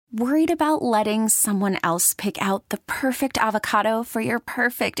Worried about letting someone else pick out the perfect avocado for your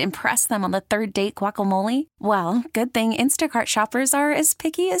perfect impress them on the third date guacamole? Well, good thing Instacart shoppers are as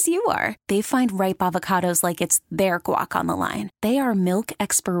picky as you are. They find ripe avocados like it's their guac on the line. They are milk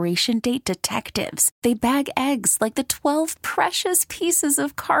expiration date detectives. They bag eggs like the 12 precious pieces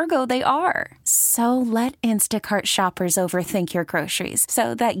of cargo they are. So let Instacart shoppers overthink your groceries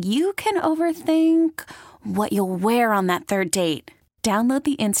so that you can overthink what you'll wear on that third date. Download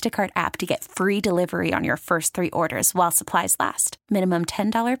the Instacart app to get free delivery on your first 3 orders while supplies last. Minimum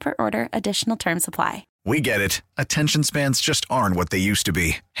 $10 per order. Additional terms apply. We get it. Attention spans just aren't what they used to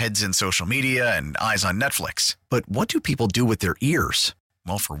be. Heads in social media and eyes on Netflix. But what do people do with their ears?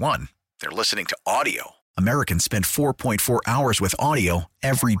 Well, for one, they're listening to audio. Americans spend 4.4 hours with audio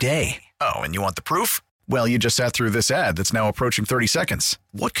every day. Oh, and you want the proof? Well, you just sat through this ad that's now approaching 30 seconds.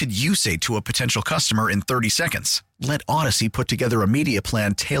 What could you say to a potential customer in 30 seconds? Let Odyssey put together a media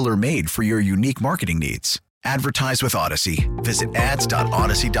plan tailor-made for your unique marketing needs. Advertise with Odyssey. Visit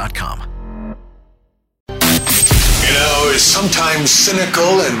ads.odyssey.com. In our sometimes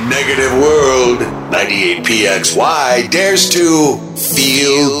cynical and negative world, 98PXY dares to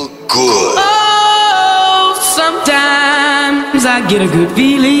feel good. Oh, sometimes I get a good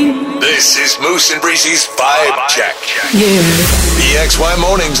feeling. This is Moose and Breezy's Vibe Check. Yeah. PXY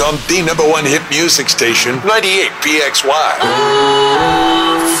mornings on the #1 hit music station, 98PXY.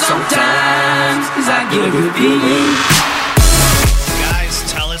 Oh, sometimes I get a good feeling. Guys,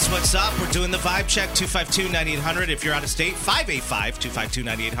 tell us what's up. We're doing the Vibe Check, 252-9800. If you're out of state,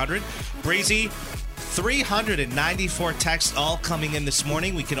 585-252-9800. Breezy, 394 texts all coming in this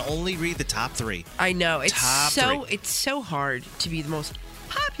morning. We can only read the top 3. I know. It's Top 3. It's so hard to be the most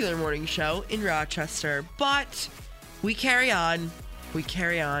popular morning show in Rochester, but we carry on. We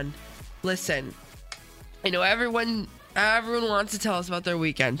carry on. Listen, I know everyone wants to tell us about their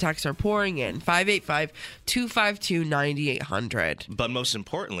weekend. Texts are pouring in. 585-252-9800. But most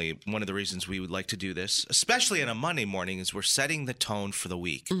importantly, one of the reasons we would like to do this, especially on a Monday morning, is we're setting the tone for the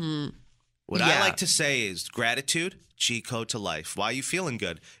week. Mm-hmm. What I like to say is gratitude, cheat code to life. Why are you feeling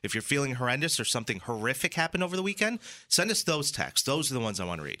good? If you're feeling horrendous or something horrific happened over the weekend, send us those texts. Those are the ones I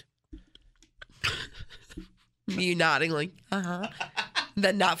want to read. You nodding like,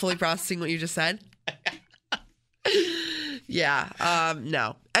 then not fully processing what you just said. Yeah,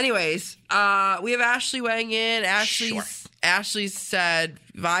 no. Anyways, we have Ashley weighing in. Ashley said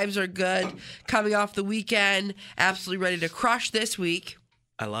vibes are good. Coming off the weekend, absolutely ready to crush this week.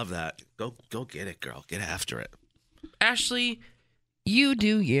 I love that. Go get it, girl. Get after it. Ashley, you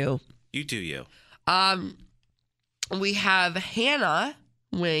do you. You do you. We have Hannah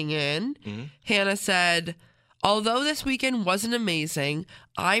weighing in. Mm-hmm. Hannah said, although this weekend wasn't amazing,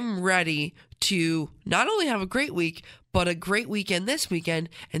 I'm ready to not only have a great week, but a great weekend this weekend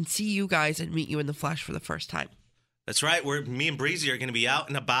and see you guys and meet you in the flesh for the first time. That's right. Me and Breezy are going to be out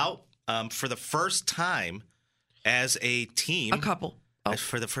and about for the first time as a team. A couple. Oh.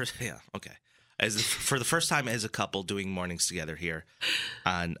 For the first time as a couple doing mornings together here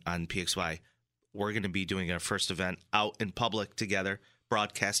on PXY. We're going to be doing our first event out in public together,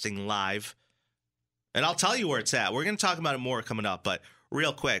 broadcasting live. And I'll tell you where it's at. We're going to talk about it more coming up, but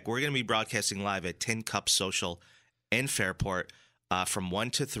real quick, we're going to be broadcasting live at Tin Cup Social in Fairport from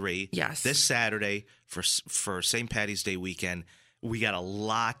 1 to 3. Yes. This Saturday for St. Patty's Day weekend. We got a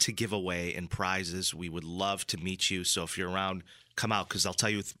lot to give away in prizes. We would love to meet you. So if you're around, come out, because I'll tell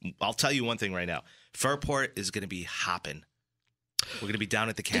you one thing right now. Fairport is going to be hopping. We're going to be down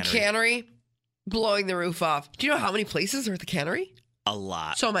at the Cannery. The Cannery, blowing the roof off. Do you know how many places are at the Cannery? A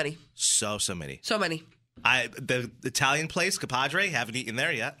lot. So many. So many. So many. The Italian place, Capadre, haven't eaten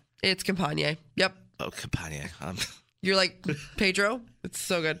there yet. It's Campagna. Yep. Oh, Campagna. You're like, Pedro? It's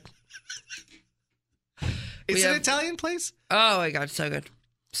so good. It's an Italian place? Oh, my God. So good.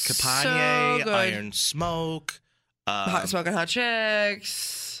 Campagna, so good. Iron Smoke. Hot Smoking Hot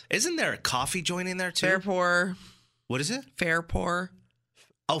Chicks. Isn't there a coffee joint in there, too? Fairport. What is it? Fairport.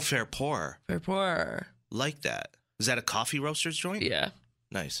 Oh, Fairport. Fairport. Like that. Is that a coffee roaster's joint? Yeah.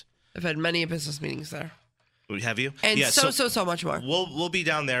 Nice. I've had many business meetings there. Have you? And yeah, so much more. We'll be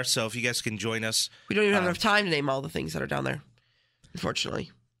down there, so if you guys can join us. We don't even have enough time to name all the things that are down there, unfortunately,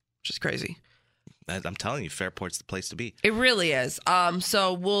 which is crazy. I'm telling you, Fairport's the place to be. It really is.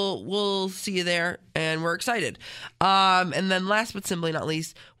 So we'll see you there, and we're excited. And then last but simply not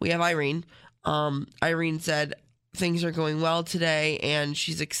least, we have Irene. Irene said things are going well today, and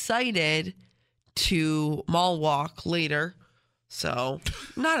she's excited to mall walk later. So,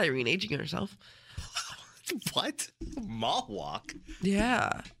 not Irene aging herself. What? Mall walk?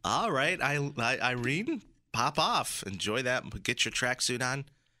 Yeah. All right. Irene, pop off. Enjoy that. Get your tracksuit on.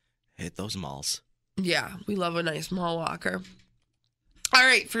 Hit those malls. Yeah, we love a nice mall walker. All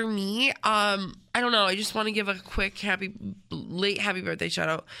right, for me, I don't know. I just want to give a quick happy birthday shout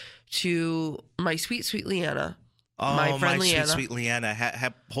out to my sweet Leanna. Oh, my friend Leanna. Sweet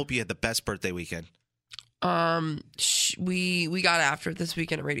Leanna. Hope you had the best birthday weekend. We got after it this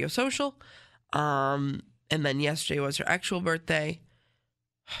weekend at Radio Social. And then yesterday was her actual birthday.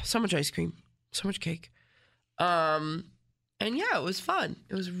 So much ice cream, so much cake. And yeah, it was fun.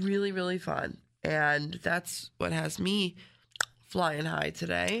 It was really, really fun. And that's what has me flying high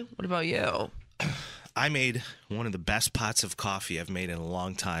today. What about you? I made one of the best pots of coffee I've made in a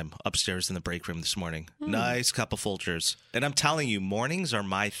long time upstairs in the break room this morning. Nice cup of Folgers. And I'm telling you, mornings are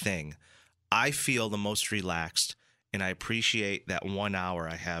my thing. I feel the most relaxed, and I appreciate that 1 hour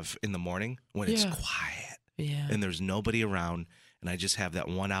I have in the morning when it's quiet and there's nobody around, and I just have that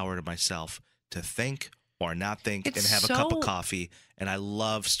 1 hour to myself to think or not think and have a cup of coffee, and I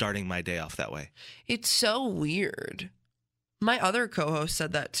love starting my day off that way. It's so weird. My other co-host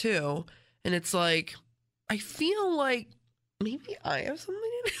said that too. And it's like, I feel like maybe I have something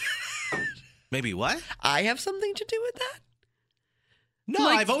to do. Maybe what? I have something to do with that? No,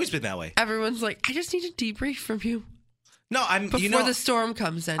 like, I've always been that way. Everyone's like, I just need a debrief from you. No, before the storm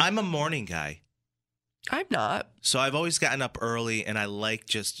comes in. I'm a morning guy. I'm not. So I've always gotten up early, and I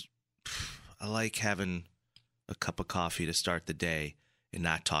like having a cup of coffee to start the day and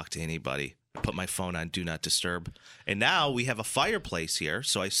not talk to anybody. Put my phone on Do Not Disturb. And now we have a fireplace here,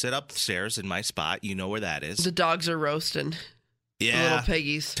 so I sit upstairs in my spot. You know where that is. The dogs are roasting. Yeah. The little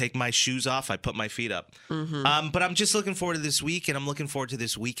piggies. Take my shoes off. I put my feet up. Mm-hmm. But I'm just looking forward to this week, and I'm looking forward to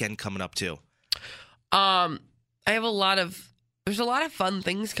this weekend coming up, too. I have there's a lot of fun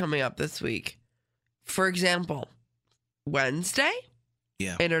things coming up this week. For example, Wednesday.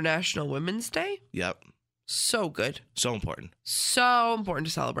 Yeah. International Women's Day. Yep. So good. So important. So important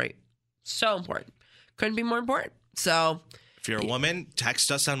to celebrate. So important. Couldn't be more important. So, if you're a woman,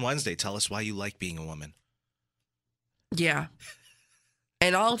 text us on Wednesday. Tell us why you like being a woman. Yeah.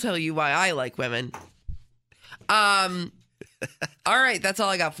 And I'll tell you why I like women. All right. That's all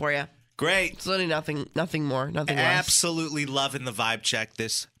I got for you. Great. It's literally nothing more, nothing less. Absolutely loving the vibe check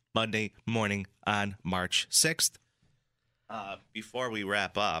this Monday morning on March 6th. Before we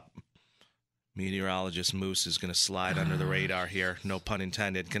wrap up, meteorologist Moose is going to slide under the radar here. No pun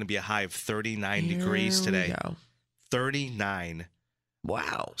intended. Going to be a high of 39 degrees today. 39.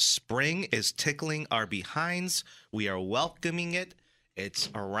 Wow. Spring is tickling our behinds. We are welcoming it. It's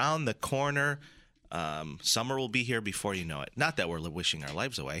around the corner. Summer will be here before you know it. Not that we're wishing our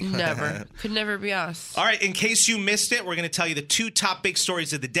lives away. Never. Could never be us. All right. In case you missed it, we're going to tell you the 2 top big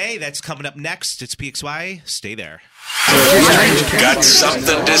stories of the day. That's coming up next. It's PXY. Stay there. Got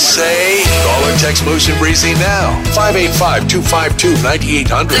something to say? Call or text Moose and Breezy now.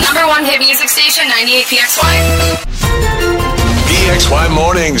 585-252-9800. The number 1 hit music station, 98 PXY. PXY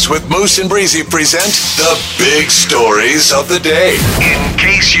Mornings with Moose and Breezy present the big stories of the day. In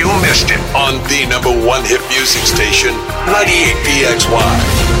case you missed it, on the number 1 hit music station, 98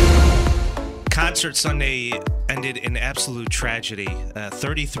 PXY. Concert Sunday ended in absolute tragedy. A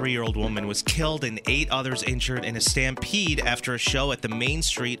 33-year-old woman was killed and 8 others injured in a stampede after a show at the Main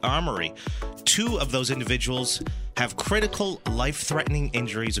Street Armory. 2 of those individuals have critical, life-threatening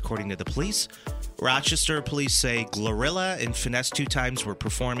injuries, according to the police. Rochester police say Glorilla and Finesse 2 Times were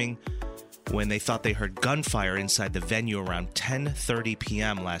performing when they thought they heard gunfire inside the venue around 10:30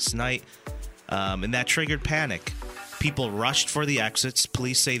 p.m. last night, and that triggered panic. People rushed for the exits.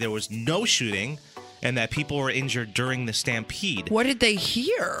 Police say there was no shooting and that people were injured during the stampede. What did they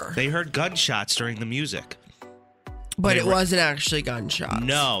hear? They heard gunshots during the music. But it wasn't actually gunshots.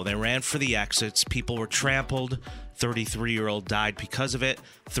 No, they ran for the exits. People were trampled. 33-year-old died because of it.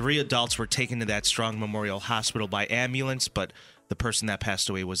 3 adults were taken to that Strong Memorial Hospital by ambulance, but the person that passed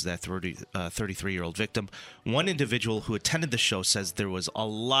away was that 33-year-old victim. One individual who attended the show says there was a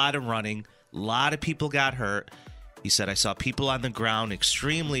lot of running. A lot of people got hurt. He said, I saw people on the ground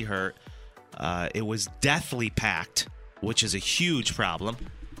extremely hurt. It was deathly packed, which is a huge problem.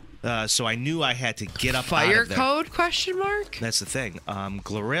 So I knew I had to get up out of there. Fire code, question mark? That's the thing.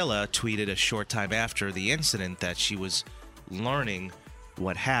 Glorilla tweeted a short time after the incident that she was learning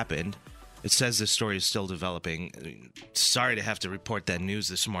what happened. It says this story is still developing. Sorry to have to report that news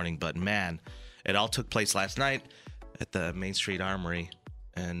this morning, but man, it all took place last night at the Main Street Armory.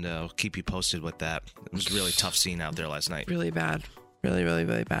 And I'll keep you posted with that. It was a really tough scene out there last night. Really bad. Really, really,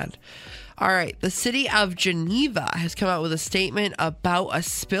 really bad. All right. The city of Geneva has come out with a statement about a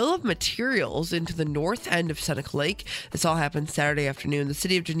spill of materials into the north end of Seneca Lake. This all happened Saturday afternoon. The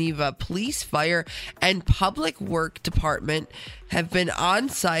city of Geneva Police, Fire, and Public Work Department have been on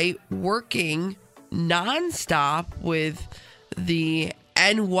site working nonstop with the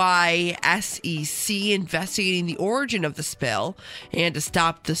NYSEC investigating the origin of the spill and to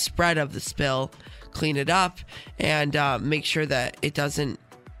stop the spread of the spill, clean it up, and make sure that it doesn't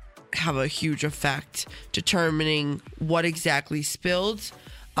have a huge effect, determining what exactly spilled.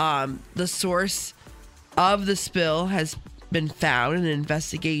 The source of the spill has been found, and an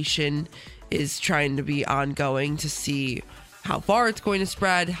investigation is trying to be ongoing to see how far it's going to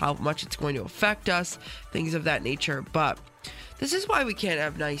spread, how much it's going to affect us, things of that nature. But this is why we can't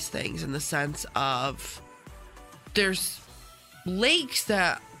have nice things, in the sense of there's lakes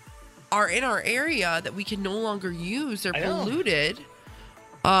that are in our area that we can no longer use. They're polluted.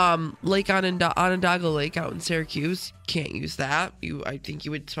 Lake Onondaga Lake out in Syracuse, can't use that. I think you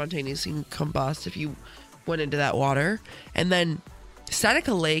would spontaneously combust if you went into that water. And then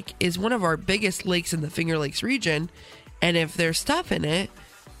Seneca Lake is one of our biggest lakes in the Finger Lakes region, and if there's stuff in it,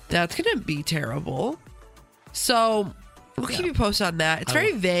 that's gonna be terrible. So we'll keep you posted on that. It's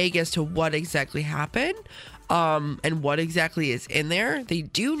very vague as to what exactly happened, and what exactly is in there. They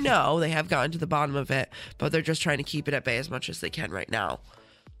do know, they have gotten to the bottom of it, but they're just trying to keep it at bay as much as they can right now.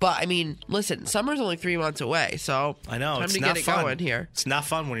 But I mean, listen, summer's only 3 months away, so I know time it's to not get it fun. going here. It's not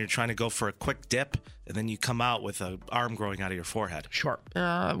fun when you're trying to go for a quick dip and then you come out with an arm growing out of your forehead. Sure,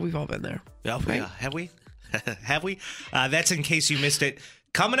 we've all been there. Oh, right? yeah. Have we? Have we? That's in case you missed it.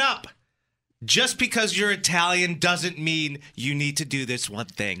 Coming up, just because you're Italian doesn't mean you need to do this one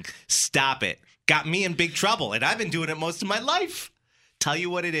thing. Stop it. Got me in big trouble, and I've been doing it most of my life. Tell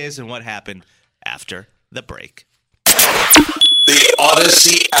you what it is and what happened after the break. The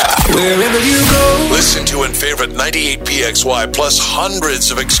Odyssey app. Wherever you go. Listen to and favorite 98PXY plus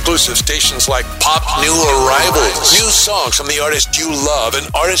hundreds of exclusive stations like Pop New Arrivals. New songs from the artists you love and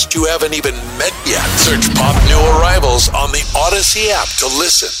artists you haven't even met yet. Search Pop New Arrivals on the Odyssey app to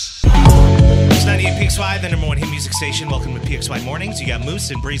listen. It's 98PXY, the number one hit music station. Welcome to PXY Mornings. You got Moose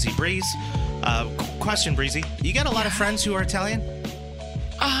and Breezy Breeze. Question, Breezy. You got a lot of friends who are Italian?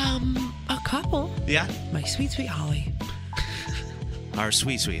 A couple. Yeah? My sweet Holly. Our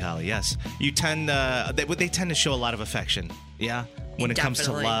sweet Holly, yes. You tend, they tend to show a lot of affection, yeah? When it comes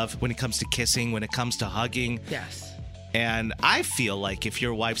to love, when it comes to kissing, when it comes to hugging. Yes. And I feel like if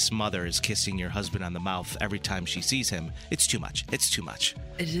your wife's mother is kissing your husband on the mouth every time she sees him, it's too much. It's too much.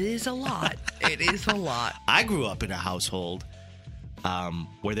 It is a lot. It is a lot. I grew up in a household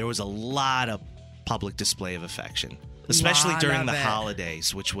where there was a lot of public display of affection, especially during the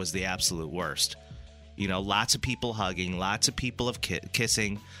holidays, which was the absolute worst. You know, lots of people hugging, lots of people of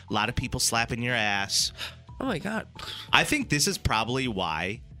kissing, a lot of people slapping your ass. Oh, my God. I think this is probably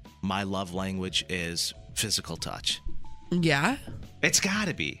why my love language is physical touch. Yeah? It's got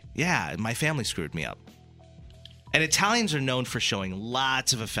to be. Yeah, my family screwed me up. And Italians are known for showing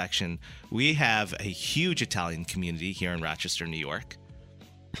lots of affection. We have a huge Italian community here in Rochester, New York.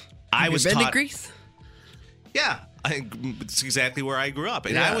 Have you been to Greece? Yeah, it's exactly where I grew up.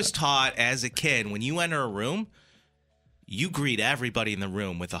 And I was taught as a kid, when you enter a room, you greet everybody in the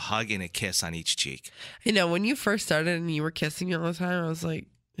room with a hug and a kiss on each cheek. You know, when you first started and you were kissing me all the time, I was like,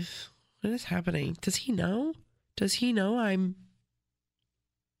 what is happening? Does he know? Does he know I'm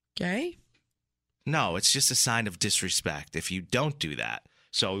gay? No, it's just a sign of disrespect if you don't do that.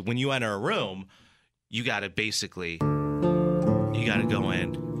 So when you enter a room, you got to go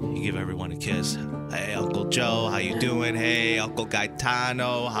in, you give everyone a kiss. Hey, Uncle Joe, how you doing? Hey, Uncle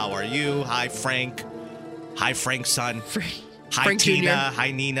Gaetano, how are you? Hi, Frank. Hi, Frank's son. Hi, Frank Tina. Jr.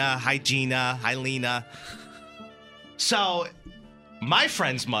 Hi, Nina. Hi, Gina. Hi, Lena. So my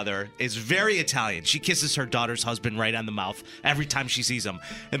friend's mother is very Italian. She kisses her daughter's husband right on the mouth every time she sees him.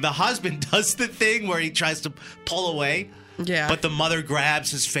 And the husband does the thing where he tries to pull away. Yeah. But the mother grabs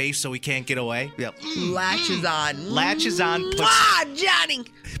his face so he can't get away. Yep. Latches on. Latches on. Johnny!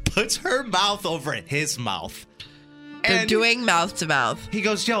 Puts her mouth over his mouth. They're doing mouth to mouth. He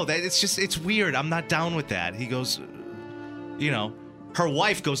goes, yo, it's weird. I'm not down with that. He goes, her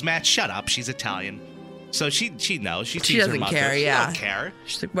wife goes, Matt, shut up. She's Italian. So she knows. She sees doesn't her mother. care, She yeah. don't care.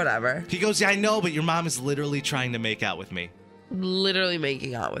 She's like, whatever. He goes, yeah, I know, but your mom is literally trying to make out with me. Literally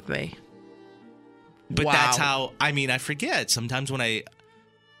making out with me. But Wow. that's how, I forget. Sometimes when I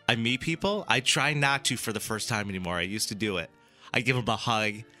meet people, I try not to for the first time anymore. I used to do it. I give them a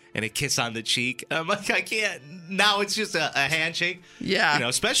hug and a kiss on the cheek. I'm like, I can't. Now it's just a handshake. Yeah.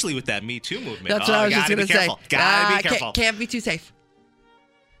 Especially with that Me Too movement. That's what I was just going to say. Gotta be careful. Can't be too safe.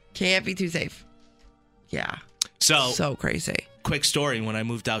 Can't be too safe. Yeah. So crazy. Quick story. When I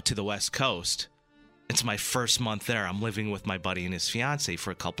moved out to the West Coast, it's my first month there. I'm living with my buddy and his fiance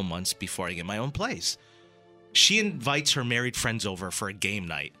for a couple months before I get my own place. She invites her married friends over for a game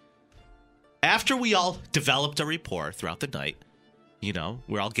night. After we all developed a rapport throughout the night, you know,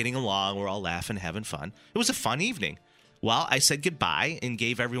 we're all getting along, we're all laughing, having fun. It was a fun evening. Well, I said goodbye and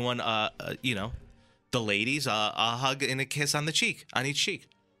gave everyone, the ladies a hug and a kiss on each cheek.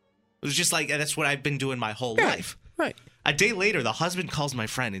 It was just like, that's what I've been doing my whole life. Right. A day later, the husband calls my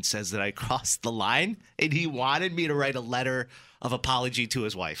friend and says that I crossed the line and he wanted me to write a letter of apology to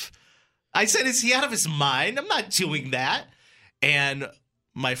his wife. I said, is he out of his mind? I'm not doing that. And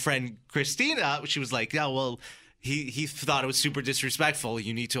my friend Christina, she was like, yeah, well, he thought it was super disrespectful.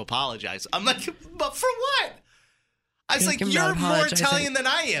 You need to apologize. I'm like, but for what? I was like, you're more Italian than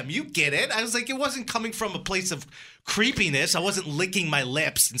I am. You get it. I was like, it wasn't coming from a place of creepiness. I wasn't licking my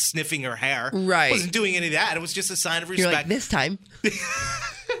lips and sniffing her hair. Right. I wasn't doing any of that. It was just a sign of respect. You're like, this time.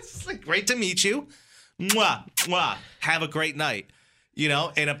 It's like, great to meet you. Mwah, mwah. Have a great night. You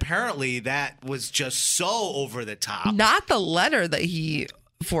know, and apparently that was just so over the top. Not the letter that he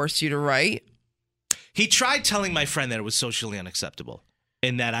forced you to write. He tried telling my friend that it was socially unacceptable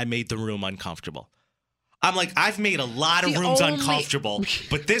and that I made the room uncomfortable. I'm like, I've made a lot of rooms uncomfortable,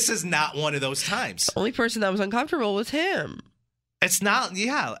 but this is not one of those times. The only person that was uncomfortable was him. It's not,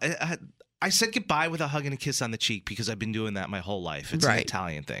 yeah. I said goodbye with a hug and a kiss on the cheek because I've been doing that my whole life. It's an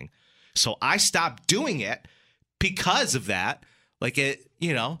Italian thing. So I stopped doing it because of that. Like it,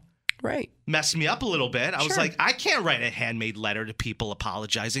 you know, messed me up a little bit. I was like, I can't write a handmade letter to people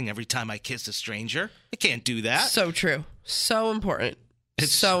apologizing every time I kiss a stranger. I can't do that. So true. So important.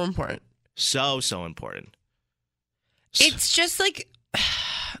 It's so important. So important. It's just like,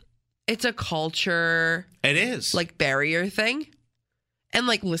 it's a culture. It is. Like barrier thing. And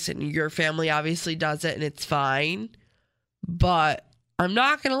like, listen, your family obviously does it and it's fine. But I'm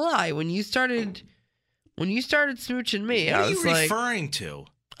not going to lie. When you started smooching me, I was like. What are you referring to?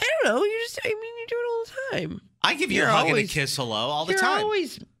 I don't know. You do it all the time. I give you a hug and a kiss hello all the time. You're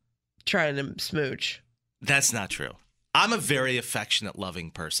always trying to smooch. That's not true. I'm a very affectionate, loving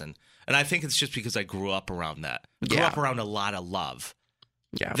person. And I think it's just because I grew up around that. I grew up around a lot of love.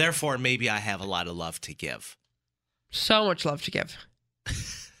 Yeah. Therefore, maybe I have a lot of love to give. So much love to give.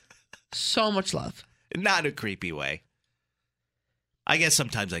 So much love. Not in a creepy way. I guess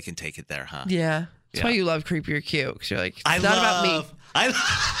sometimes I can take it there, huh? Yeah. That's why you love Creepy or Cute. Because you're like, it's not about me.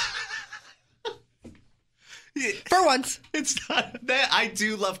 For once. It's not that. I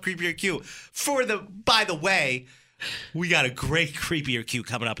do love Creepy or Cute. By the way, we got a great Creepy or Cute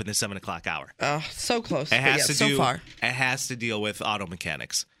coming up in the 7 o'clock hour. Oh, so close. It has to deal with auto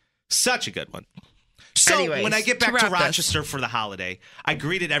mechanics. Such a good one. So anyways, when I get back to Rochester for the holiday, I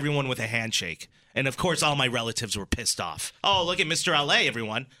greeted everyone with a handshake. And of course, all my relatives were pissed off. Oh, look at Mr. LA,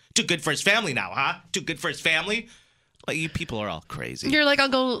 everyone. Too good for his family now, huh? Too good for his family? Like, you people are all crazy. You're like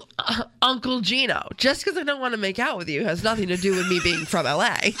Uncle Gino. Just because I don't want to make out with you has nothing to do with me being from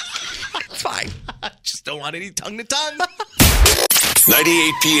LA. It's fine. I just don't want any tongue-to-tongue.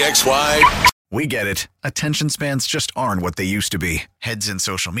 98 PXY. We get it. Attention spans just aren't what they used to be. Heads in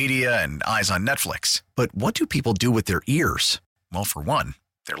social media and eyes on Netflix. But what do people do with their ears? Well, for one,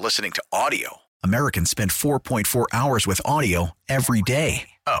 they're listening to audio. Americans spend 4.4 hours with audio every day.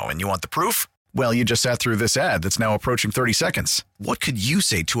 Oh, and you want the proof? Well, you just sat through this ad that's now approaching 30 seconds. What could you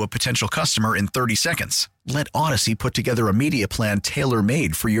say to a potential customer in 30 seconds? Let Odyssey put together a media plan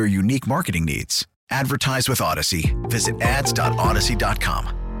tailor-made for your unique marketing needs. Advertise with Odyssey. Visit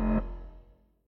ads.odyssey.com.